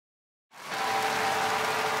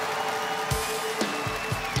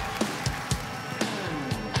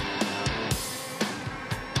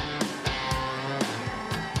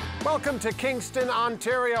Welcome to Kingston,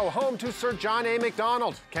 Ontario, home to Sir John A.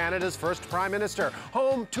 Macdonald, Canada's first Prime Minister,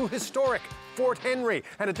 home to historic Fort Henry,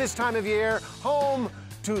 and at this time of year, home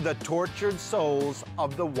to the tortured souls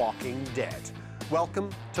of the walking dead. Welcome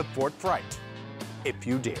to Fort Fright, if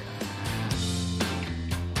you dare.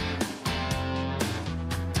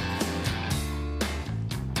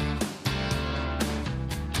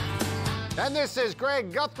 And this is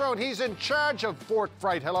Greg Guthrow, and he's in charge of Fort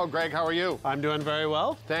Fright. Hello, Greg, how are you? I'm doing very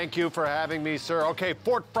well. Thank you for having me, sir. Okay,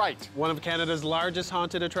 Fort Fright. One of Canada's largest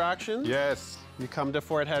haunted attractions. Yes. You come to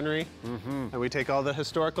Fort Henry, and we take all the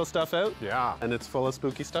historical stuff out. Yeah. And it's full of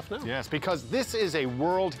spooky stuff now. Yes, because this is a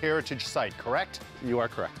World Heritage Site, correct? You are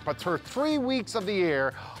correct. But for 3 weeks of the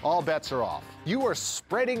year, all bets are off. You are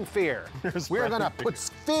spreading fear. We're going to put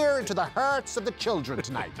fear into the hearts of the children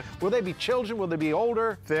tonight. Will they be children? Will they be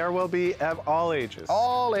older? There will be all ages.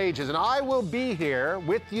 All ages. And I will be here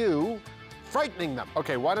with you, frightening them.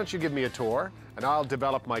 Okay, why don't you give me a tour, and I'll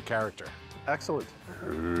develop my character. Excellent.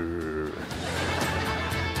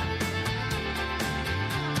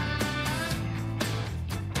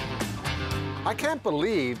 I can't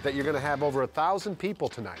believe that you're going to have over 1,000 people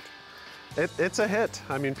tonight. It's a hit.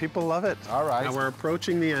 I mean, people love it. All right. Now we're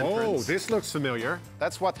approaching the entrance. Oh, this looks familiar.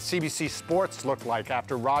 That's what CBC Sports looked like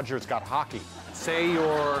after Rogers got hockey. Say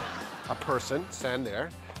you're a person, stand there.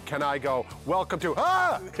 Can I go, welcome to,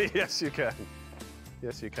 Yes, you can.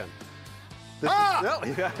 Yes, you can.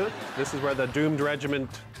 This is where the doomed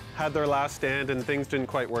regiment had their last stand and things didn't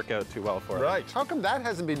quite work out too well for them. Right. How come that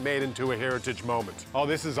hasn't been made into a heritage moment? Oh,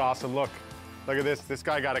 this is awesome. Look. Look at this. This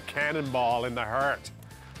guy got a cannonball in the heart.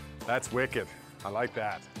 That's wicked. I like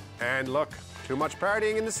that. And look, too much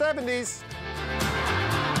partying in the 70s.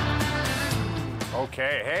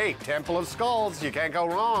 Okay, hey, Temple of Skulls. You can't go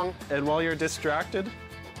wrong. And while you're distracted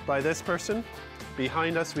by this person,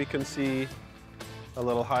 behind us we can see a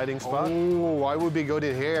little hiding spot. Oh, I would be good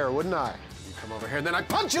in here, wouldn't I? You come over here and then I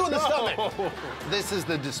punch you in the stomach. This is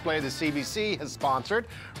the display the CBC has sponsored.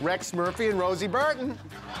 Rex Murphy and Rosie Barton.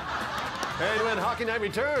 And when Hockey Night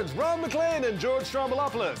returns, Ron McLean and George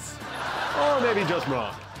Stroumboulopoulos. Or maybe just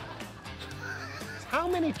Ron. How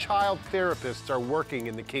many child therapists are working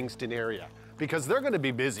in the Kingston area? Because they're going to be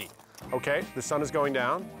busy. Okay, the sun is going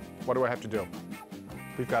down. What do I have to do?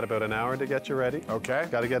 We've got about an hour to get you ready. Okay.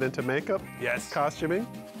 Got to get into makeup. Yes. Costuming.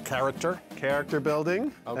 Character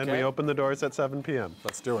building. Okay. And we open the doors at 7 p.m.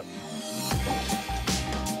 Let's do it.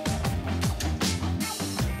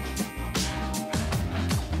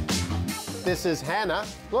 This is Hannah.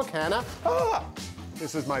 Look, Hannah. Ah!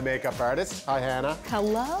 This is my makeup artist. Hi, Hannah.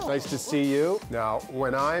 Hello. Nice to see you. Now,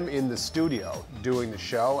 when I'm in the studio doing the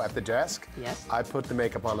show at the desk, Yes. I put the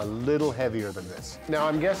makeup on a little heavier than this. Now,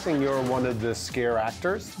 I'm guessing you're one of the scare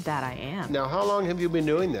actors. That I am. Now, how long have you been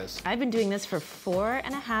doing this? I've been doing this for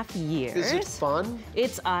 4.5 years. Is it fun?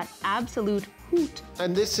 It's an absolute hoot.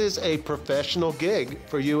 And this is a professional gig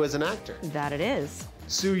for you as an actor. That it is.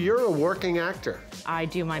 So you're a working actor. I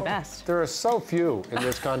do my best. There are so few in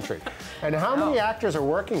this country. And how many actors are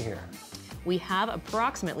working here? We have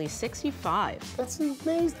approximately 65. That's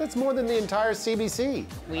amazing. That's more than the entire CBC.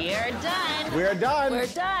 We are done. We're done. We're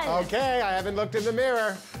done. Okay, I haven't looked in the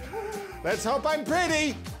mirror. Let's hope I'm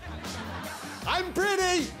pretty. I'm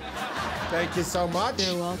pretty. Thank you so much.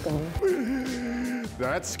 You're welcome.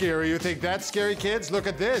 That's scary. You think that's scary, kids? Look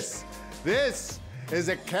at this. This is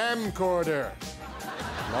a camcorder.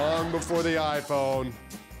 Long before the iPhone,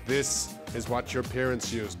 this is what your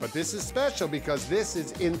parents used. But this is special because this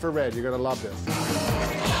is infrared. You're gonna love this.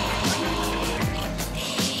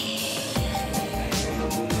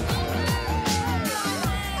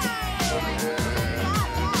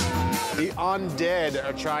 The undead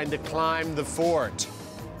are trying to climb the fort.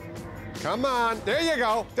 Come on, there you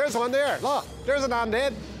go. There's one there. Look, there's an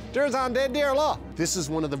undead. There's undead deer, look. This is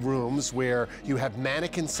one of the rooms where you have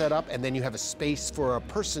mannequins set up and then you have a space for a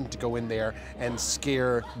person to go in there and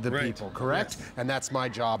scare the people, correct? Yes. And that's my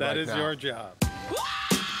job right now. That is your job.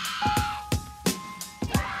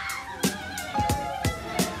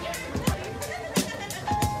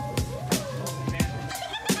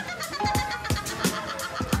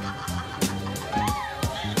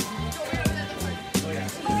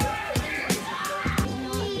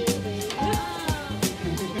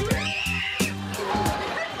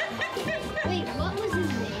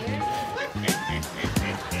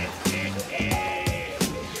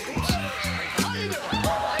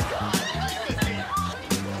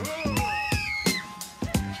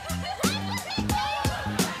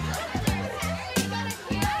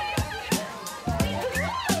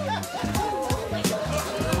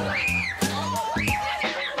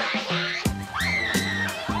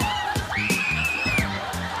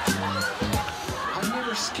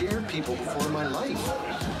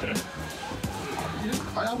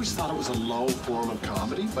 always thought it was a low form of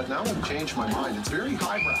comedy, but now I've changed my mind. It's very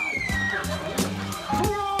highbrow.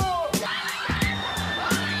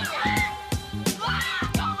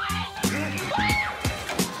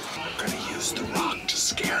 I'm gonna use the rock to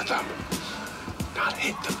scare them. Not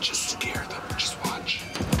hit them, just scare them. Just watch.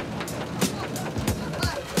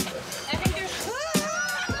 I think there's...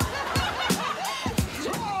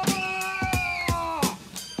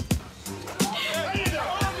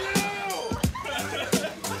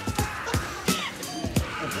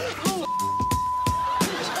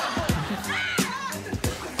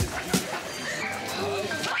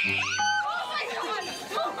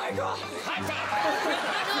 Oh my God!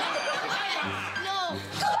 No!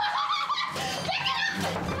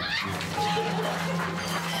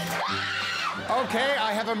 Okay,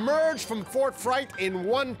 I have emerged from Fort Fright in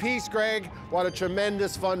one piece, Greg. What a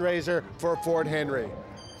tremendous fundraiser for Fort Henry.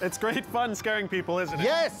 It's great fun scaring people, isn't it?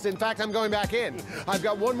 Yes, in fact, I'm going back in. I've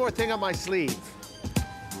got one more thing on my sleeve.